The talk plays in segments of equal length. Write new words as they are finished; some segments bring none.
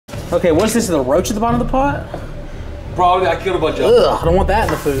Okay, what's this? The roach at the bottom of the pot? Probably, I killed a bunch of them. Ugh, I don't want that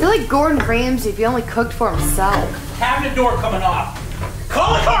in the food. I feel like Gordon Ramsay if he only cooked for himself. Cabinet door coming off.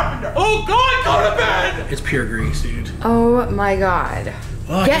 Call a carpenter. Oh God, go to bed. It's pure grease, dude. Oh my God.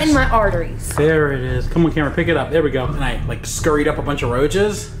 Oh, Get in my arteries. There it is. Come on, camera, pick it up. There we go. And I like scurried up a bunch of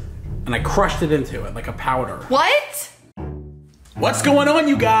roaches and I crushed it into it like a powder. What? What's going on,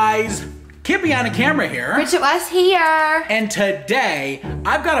 you guys? KidBehindACamera here. Bridgette was here. And today,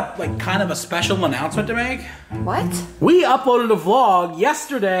 I've got a kind of a special announcement to make. What? We uploaded a vlog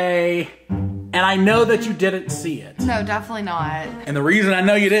yesterday, and I know that you didn't see it. No, definitely not. And the reason I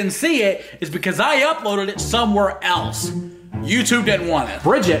know you didn't see it is because I uploaded it somewhere else. YouTube didn't want it.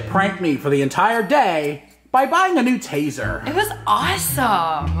 Bridgette pranked me for the entire day by buying a new taser. It was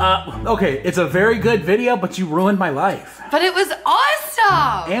awesome. Okay, it's a very good video, but you ruined my life. But it was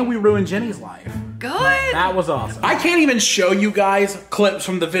awesome. And we ruined Jenny's life. Good. That was awesome. I can't even show you guys clips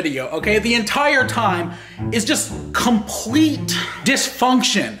from the video, okay? The entire time is just complete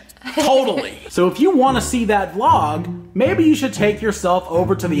dysfunction. Totally. So if you want to see that vlog, maybe you should take yourself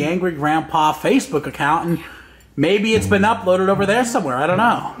over to the Angry Grandpa Facebook account and maybe it's been uploaded over there somewhere, I don't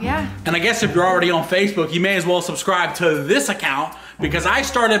know. Yeah. And I guess if you're already on Facebook, you may as well subscribe to this account because I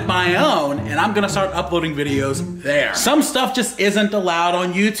started my own and I'm gonna start uploading videos there. Some stuff just isn't allowed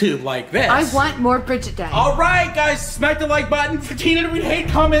on YouTube like this. I want more Bridgette Day. All right, guys, smack the like button for Tina to read hate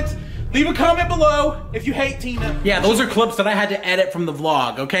comments. Leave a comment below if you hate Tina. Yeah, those are clips that I had to edit from the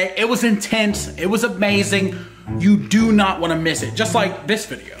vlog, okay? It was intense, it was amazing. You do not wanna miss it, just like this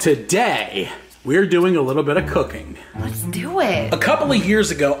video. Today, we're doing a little bit of cooking. Let's do it. A couple of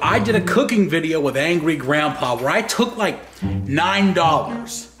years ago, I did a cooking video with Angry Grandpa where I took like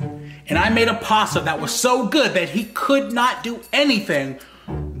 $9 and I made a pasta that was so good that he could not do anything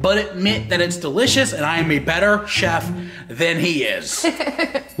but admit that it's delicious and I am a better chef than he is.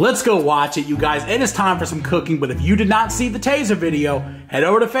 Let's go watch it, you guys. It is time for some cooking, but if you did not see the taser video, head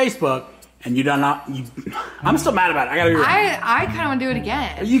over to Facebook. And you don't not, I'm still mad about it. I gotta be I kind of want to do it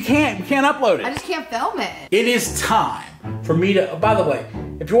again. You can't upload it. I just can't film it. It is time for me to, by the way,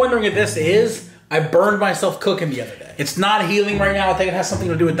 if you're wondering what this is, I burned myself cooking the other day. It's not healing right now. I think it has something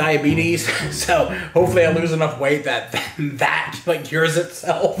to do with diabetes. So hopefully I lose enough weight that like cures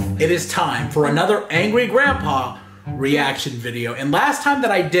itself. It is time for another Angry Grandpa reaction video. And last time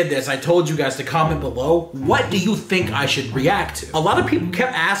that I did this, I told you guys to comment below, what do you think I should react to? A lot of people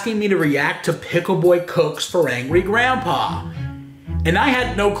kept asking me to react to Pickle Boy Cooks for Angry Grandpa. And I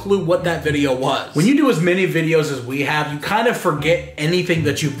had no clue what that video was. When you do as many videos as we have, you kind of forget anything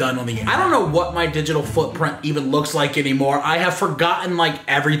that you've done on the internet. I don't know what my digital footprint even looks like anymore. I have forgotten like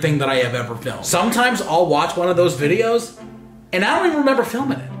everything that I have ever filmed. Sometimes I'll watch one of those videos and I don't even remember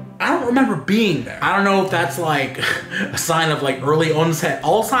filming it. I don't remember being there. I don't know if that's like a sign of like early onset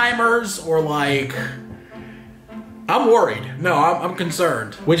Alzheimer's or like, I'm worried. No, I'm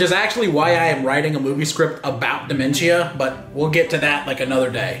concerned. Which is actually why I am writing a movie script about dementia, but we'll get to that like another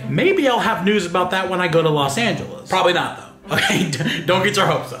day. Maybe I'll have news about that when I go to Los Angeles. Probably not though. Okay, don't get your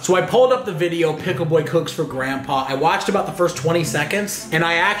hopes up. So I pulled up the video, Pickle Boy Cooks for Grandpa. I watched about the first 20 seconds, and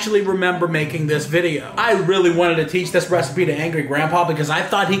I actually remember making this video. I really wanted to teach this recipe to Angry Grandpa because I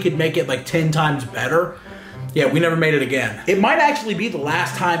thought he could make it like 10 times better. Yeah, we never made it again. It might actually be the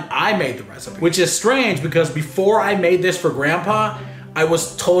last time I made the recipe, which is strange because before I made this for Grandpa, I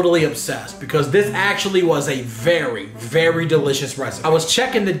was totally obsessed because this actually was a very, very delicious recipe. I was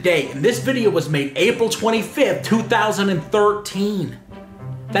checking the date and this video was made April 25th, 2013.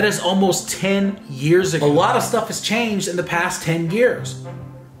 That is almost 10 years ago. A lot of stuff has changed in the past 10 years.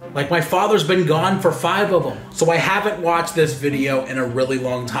 Like my father's been gone for 5 of them. So I haven't watched this video in a really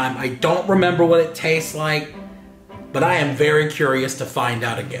long time. I don't remember what it tastes like, but I am very curious to find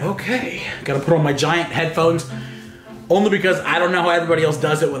out again. Okay, gotta put on my giant headphones. Only because I don't know how everybody else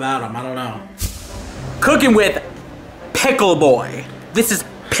does it without them. I don't know. Cooking with Pickle Boy. This is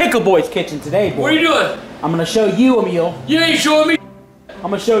Pickle Boy's kitchen today, boy. What are you doing? I'm gonna show you a meal. You ain't showing me. I'm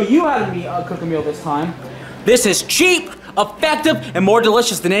gonna show you how to cook a meal this time. This is cheap, effective, and more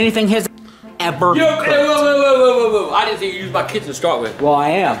delicious than anything has ever cooked. Hey, whoa. I didn't think you used my kitchen to start with. Well, I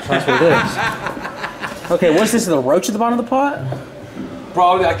am, so that's what it is. Okay, what's this, the roach at the bottom of the pot?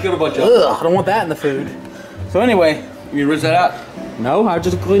 Probably, I killed a bunch of them. Ugh, I don't want that in the food. So anyway. You rinse that out? No, I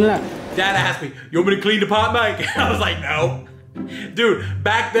just clean it up. Dad asked me, you want me to clean the pot, Mike? I was like, no. Dude,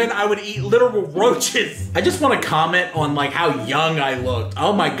 back then I would eat literal roaches. I just want to comment on like how young I looked.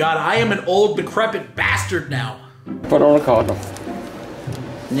 Oh my God, I am an old decrepit bastard now. Put on a condom.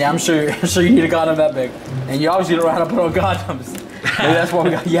 Yeah, I'm sure you need a condom that big. And you obviously don't know how to put on condoms. Maybe that's why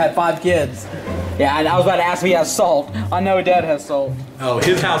you had 5 kids. Yeah, I was about to ask if he has salt. I know Dad has salt. Oh,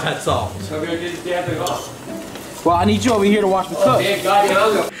 his house had salt. So we're gonna get this damn thing off. Well, I need you over here to watch me cook. Damn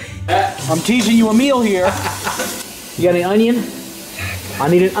goddamn. I'm teaching you a meal here. You got any onion? I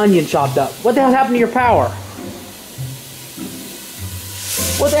need an onion chopped up. What the hell happened to your power?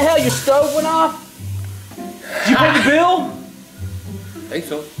 What the hell, your stove went off? Did you pay the bill? I think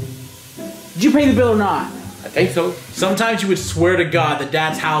so. Did you pay the bill or not? I think so. Sometimes you would swear to God that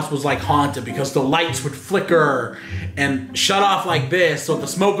Dad's house was like haunted because the lights would flicker and shut off like this, so the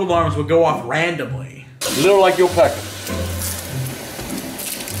smoke alarms would go off randomly. Little like your pecker.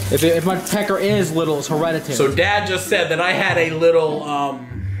 If my pecker is little, it's hereditary. So Dad just said that I had a little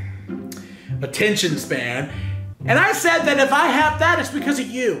attention span. And I said that if I have that, it's because of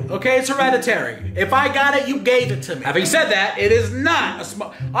you, okay? It's hereditary. If I got it, you gave it to me. Having said that, it is not a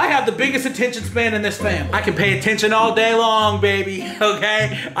small... I have the biggest attention span in this family. I can pay attention all day long, baby,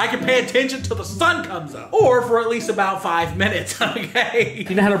 okay? I can pay attention till the sun comes up. Or for at least about 5 minutes, okay?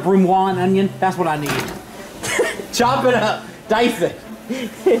 You know how to brunoise an onion? That's what I need. Chop it up. Dice it.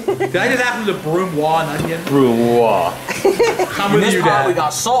 Did I just happen to brunoise an onion? Brunoise. I'm In with this you, pot, Dad. we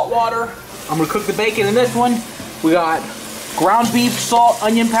got salt water. I'm gonna cook the bacon in this one. We got ground beef, salt,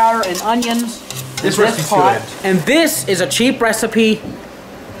 onion powder, and onions. This recipe's good. And this is a cheap recipe.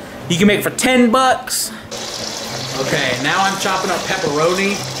 You can make it for 10 bucks. Okay, now I'm chopping up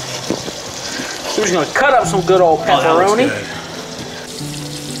pepperoni. We're just gonna cut up some good old pepperoni. Oh,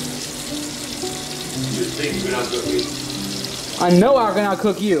 that looks good. I know I can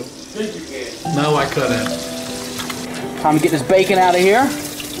outcook you. No, I couldn't. Time to get this bacon out of here.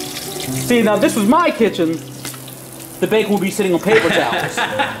 See, now this was my kitchen. The bacon will be sitting on paper towels.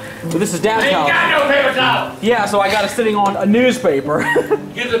 But this is Dad's house. Ain't got no paper towel. Yeah, so I got it sitting on a newspaper.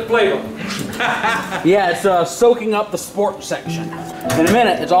 Get the plate on. Yeah, it's soaking up the sports section. In a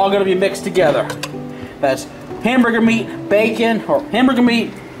minute, it's all gonna be mixed together. That's hamburger meat, bacon, or hamburger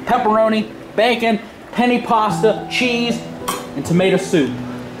meat, pepperoni, bacon, penny pasta, cheese, and tomato soup.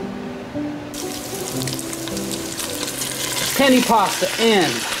 Penny pasta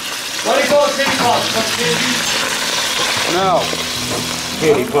in. What do you call it? Penny pasta? No.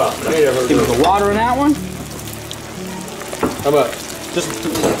 Penny pasta. Give me the water in that one. How much? Just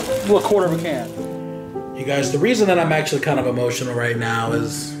a quarter of a can. You guys, the reason that I'm actually kind of emotional right now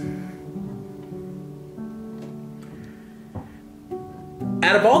is...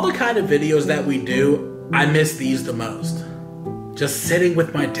 out of all the kind of videos that we do, I miss these the most. Just sitting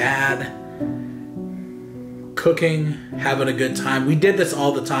with my dad, cooking, having a good time. We did this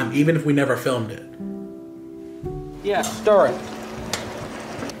all the time, even if we never filmed it. Yeah, stir it.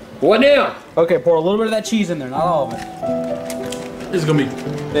 What now? Okay, pour a little bit of that cheese in there, not all of it. This is gonna be,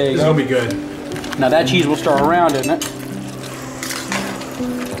 There you this is go. gonna be good. Now that cheese will stir around, isn't it?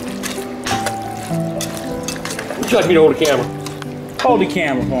 Would you like me to hold the camera? Hold the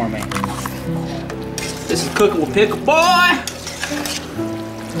camera for me. This is Cooking with Pickle Boy.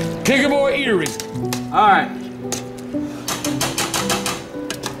 Pickle Boy Eatery. All right.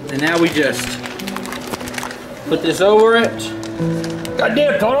 And now we just put this over it.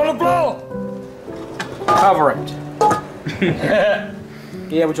 Goddamn, throw it on the floor. Cover it.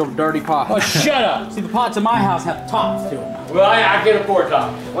 Yeah, with your dirty pot. Oh, shut up. See, the pots in my house have tops to them. Well, I can't afford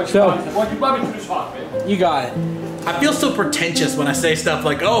top. What you So- buy me to this hot, man? You got it. I feel so pretentious when I say stuff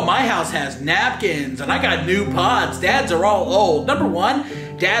like, oh, my house has napkins and I got new pots. Dad's are all old. Number one,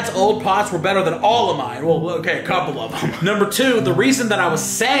 Dad's old pots were better than all of mine. Well, okay, a couple of them. Number two, the reason that I was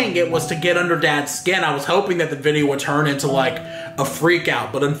saying it was to get under Dad's skin. I was hoping that the video would turn into like a freak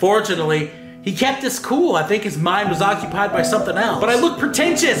out, but unfortunately, he kept this cool. I think his mind was occupied by something else. But I look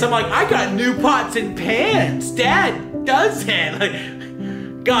pretentious. I'm like, I got new pots and pans. Dad doesn't.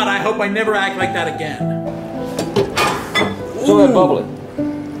 Like, God, I hope I never act like that again. So that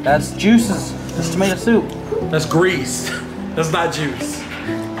bubbling. That's juices. That's tomato soup. That's grease. That's not juice.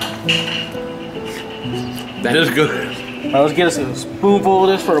 That is good. All right, let's get us a spoonful of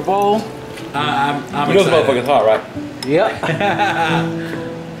this for a bowl. I'm You know this excited. motherfucker's hot, right? Yep.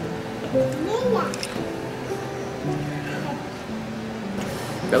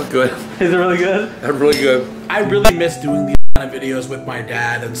 That was good. Is it really good? That was really good. I really miss doing these kind of videos with my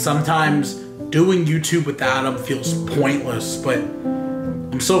dad, and sometimes doing YouTube without him feels pointless, but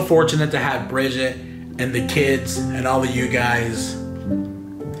I'm so fortunate to have Bridgette and the kids and all of you guys.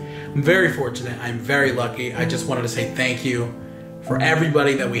 I'm very fortunate. I'm very lucky. I just wanted to say thank you for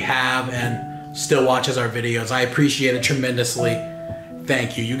everybody that we have and still watches our videos. I appreciate it tremendously.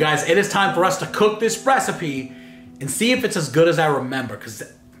 Thank you. You guys, it is time for us to cook this recipe and see if it's as good as I remember, because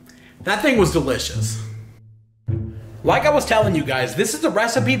that thing was delicious. Like I was telling you guys, this is a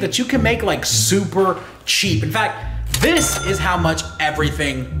recipe that you can make like super cheap. In fact, this is how much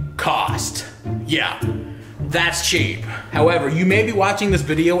everything cost. Yeah, that's cheap. However, you may be watching this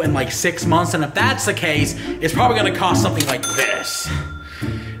video in like 6 months, and if that's the case, it's probably gonna cost something like this.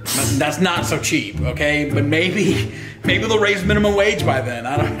 That's not so cheap, okay? But maybe they'll raise minimum wage by then.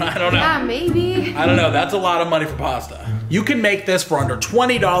 I don't know. Yeah, maybe. I don't know. That's a lot of money for pasta. You can make this for under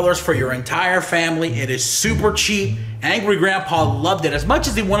 $20 for your entire family. It is super cheap. Angry Grandpa loved it as much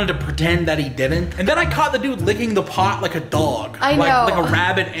as he wanted to pretend that he didn't. And then I caught the dude licking the pot like a dog. I know. Like a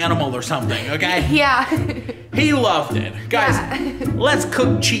rabid animal or something, okay? Yeah. He loved it. Guys, let's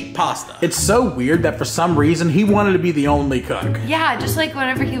cook cheap pasta. It's so weird that for some reason he wanted to be the only cook. Yeah, just like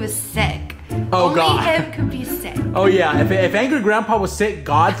whenever he was sick. Oh, Only God. him could be sick. Oh yeah, if Angry Grandpa was sick,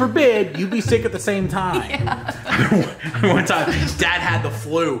 God forbid, you'd be sick at the same time. Yeah. One time, Dad had the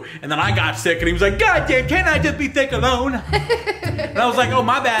flu, and then I got sick, and he was like, God damn, can't I just be sick alone? And I was like, oh,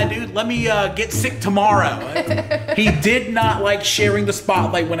 my bad, dude. Let me get sick tomorrow. He did not like sharing the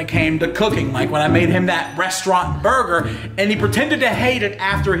spotlight when it came to cooking, like when I made him that restaurant burger, and he pretended to hate it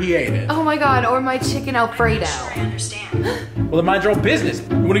after he ate it. Oh my God, or my chicken Alfredo. I understand. Well, then mind your own business.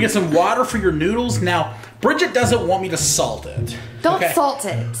 You want to get some water for your noodles? Now, Bridget doesn't want me to salt it. Don't Okay? salt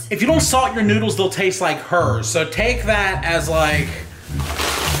it. If you don't salt your noodles, they'll taste like hers. So take that as like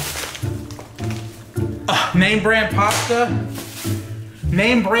name brand pasta,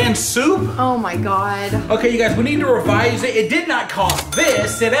 name brand soup. Oh my God. Okay, you guys, we need to revise it. It did not cost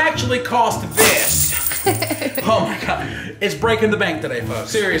this. It actually cost this. Oh my God. It's breaking the bank today, folks.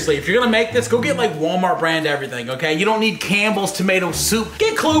 Seriously, if you're gonna make this, go get like Walmart brand everything, okay? You don't need Campbell's tomato soup.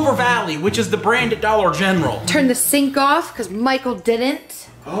 Get Clover Valley, which is the brand at Dollar General. Turn the sink off because Michael didn't.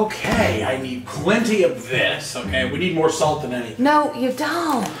 Okay, I need plenty of this, okay? We need more salt than anything. No, you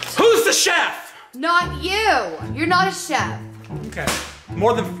don't. Who's the chef? Not you. You're not a chef. Okay,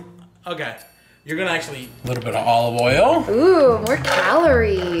 more than, okay. You're gonna actually, a little bit of olive oil. Ooh, more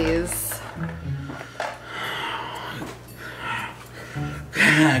calories.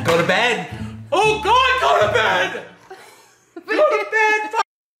 Go to bed. Oh God, go to bed. Go to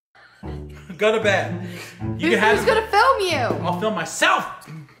bed. Go to bed. You Who's gonna film you? I'll film myself.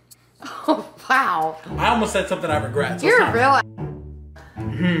 Oh, wow. I almost said something I regret. So You're it's a not-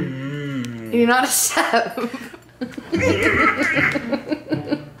 real. You're not a chef.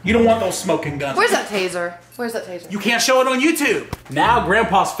 You don't want those smoking guns. Where's that taser? Where's that taser? You can't show it on YouTube. Now,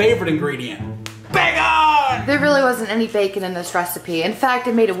 Grandpa's favorite ingredient. Bacon! There really wasn't any bacon in this recipe. In fact,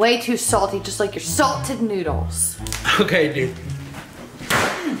 it made it way too salty, just like your salted noodles. Okay, dude.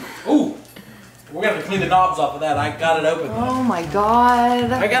 Ooh. We're gonna have to clean the knobs off of that. I got it open. Oh my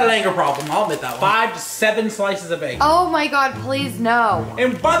God. I got an anger problem. I'll admit that one. 5 to 7 slices of bacon. Oh my God, please no.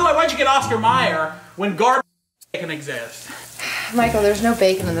 And by the way, why'd you get Oscar Mayer when garbage bacon exists? Michael, there's no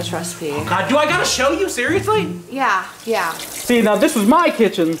bacon in this recipe. God, do I gotta show you? Seriously? Yeah. See, now this was my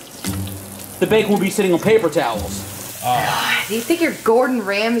kitchen. The bacon would be sitting on paper towels. Do you think you're Gordon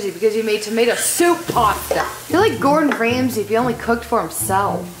Ramsay because you made tomato soup pasta? You're like Gordon Ramsay if he only cooked for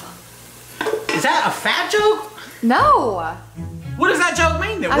himself. Is that a fat joke? No. What does that joke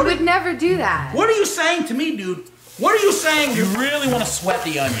mean then? I would never do that. What are you saying to me, dude? What are you saying? You really want to sweat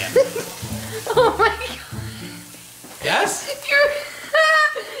the onion? Oh my God. Yes?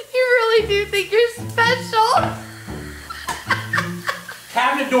 You really do think you're special?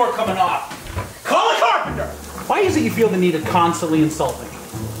 Cabinet door coming off. Call a carpenter. Why is it you feel the need of constantly insulting me?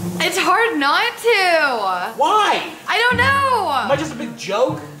 It's hard not to. Why? I don't know. Am I just a big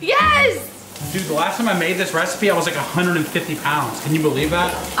joke? Yes. Dude, the last time I made this recipe, I was like 150 pounds. Can you believe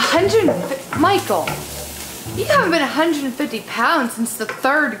that? Michael, you haven't been 150 pounds since the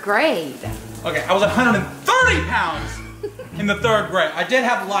 3rd grade. Okay, I was 130 pounds in the 3rd grade. I did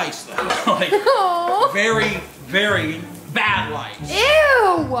have lice though. Like, Aww. very, very bad lice.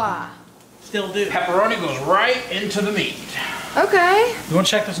 Ew. Still do. Pepperoni goes right into the meat. Okay. You want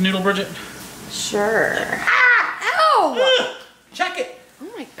to check this noodle, Bridget? Sure. Ah! Ow! Ugh, check it. Oh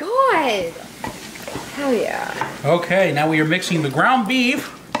my God. Hell yeah. Okay, now we are mixing the ground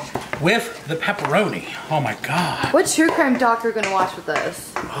beef with the pepperoni. Oh my God. What true crime doc are you gonna watch with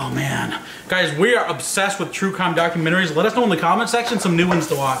this? Oh man. Guys, we are obsessed with true crime documentaries. Let us know in the comment section some new ones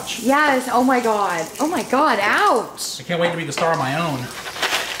to watch. Yes. Oh my God. Oh my God. Ouch. I can't wait to be the star of my own.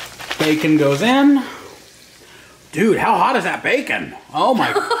 Bacon goes in. Dude, how hot is that bacon? Oh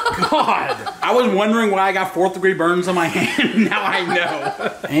my God. I was wondering why I got 4th degree burns on my hand. Now I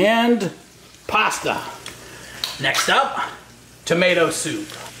know. And pasta. Next up, tomato soup.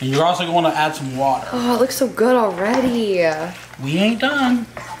 And you're also going to add some water. Oh, it looks so good already. We ain't done.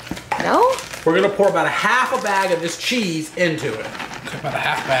 No? We're gonna pour about a half a bag of this cheese into it. Okay, about a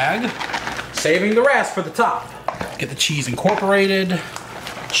half bag. Saving the rest for the top. Get the cheese incorporated.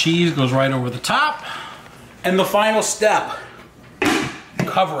 Cheese goes right over the top. And the final step,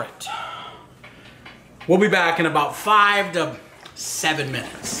 cover it. We'll be back in about 5 to 7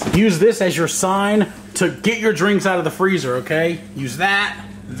 minutes. Use this as your sign to get your drinks out of the freezer, okay? Use that,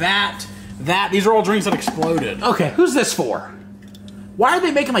 that. These are all drinks that exploded. Okay, who's this for? Why are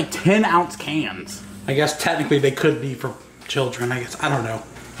they making like 10-ounce cans? I guess technically they could be for children, I guess. I don't know.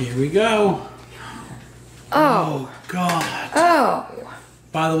 Here we go. Oh, God. Oh.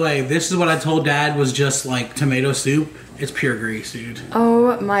 By the way, this is what I told Dad was just like tomato soup. It's pure grease, dude.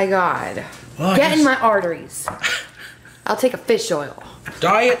 Oh my God. Well, Get in my arteries. I'll take a fish oil.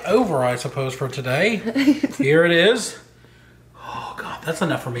 Diet over, I suppose, for today. Here it is. Oh, God, that's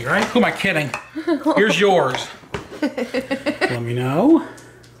enough for me, right? Who am I kidding? Here's yours. Let me know.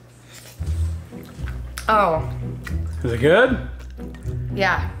 Oh. Is it good?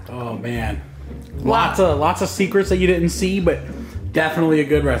 Yeah. Oh, man. Lots of secrets that you didn't see, but definitely a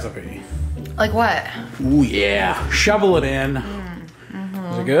good recipe. Like what? Ooh, yeah. Shovel it in.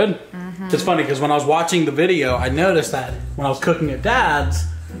 Is it good? It's funny because when I was watching the video, I noticed that when I was cooking at Dad's,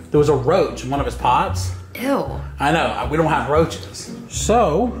 there was a roach in one of his pots. Ew. I know, we don't have roaches.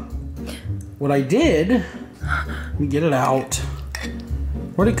 So, what I did, let me get it out.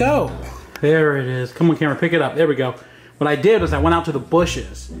 Where'd it go? There it is. Come on, camera, pick it up. There we go. What I did was I went out to the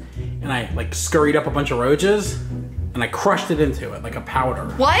bushes and I like scurried up a bunch of roaches and I crushed it into it like a powder.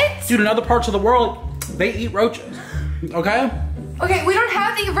 What? Dude, in other parts of the world, they eat roaches. Okay? Okay, we don't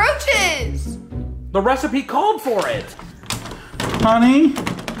have any roaches. The recipe called for it. Honey,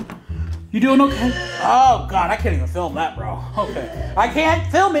 you doing okay? Oh, God, I can't even film that, bro. Okay. I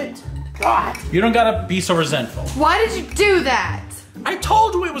can't film it. God. You don't gotta be so resentful. Why did you do that? I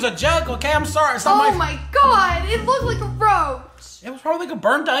told you it was a joke, okay? I'm sorry. It's not Oh my God, it looked like a roach. It was probably like a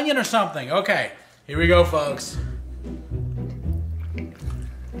burnt onion or something. Okay, here we go, folks.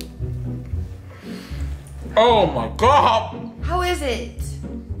 Oh my God. How is it?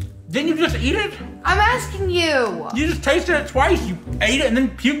 Didn't you just eat it? I'm asking you. You just tasted it twice. You ate it and then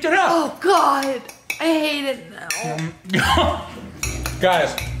puked it up. Oh God, I hate it now.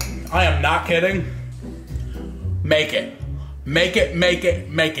 Guys, I am not kidding. Make it. Make it, make it,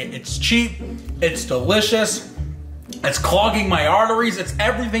 make it. It's cheap. It's delicious. It's clogging my arteries. It's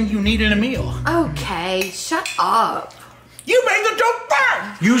everything you need in a meal. Okay, shut up. You made the joke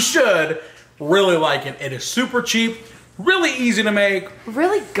first. You should really like it. It is super cheap, really easy to make.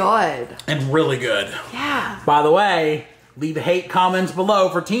 Really good. And really good. Yeah. By the way, leave the hate comments below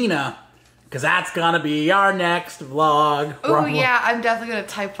for Tina, because that's gonna be our next vlog. Oh yeah, I'm definitely gonna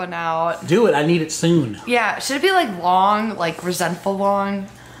type one out. Do it, I need it soon. Yeah, should it be like long, like resentful long?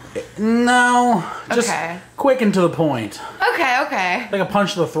 No, just okay. Quick and to the point. Okay. Like a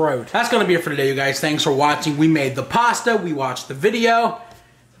punch to the throat. That's gonna be it for today, you guys. Thanks for watching. We made the pasta, we watched the video.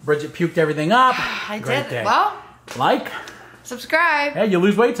 Bridget puked everything up. I Great did. day. Well, like, subscribe. hey, you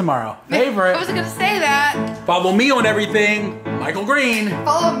lose weight tomorrow. Favorite. I wasn't gonna say that. Follow me on everything. Michael Green.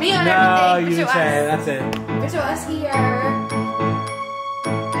 Follow me on No, everything. you didn't say it. That's it. Bridgette here.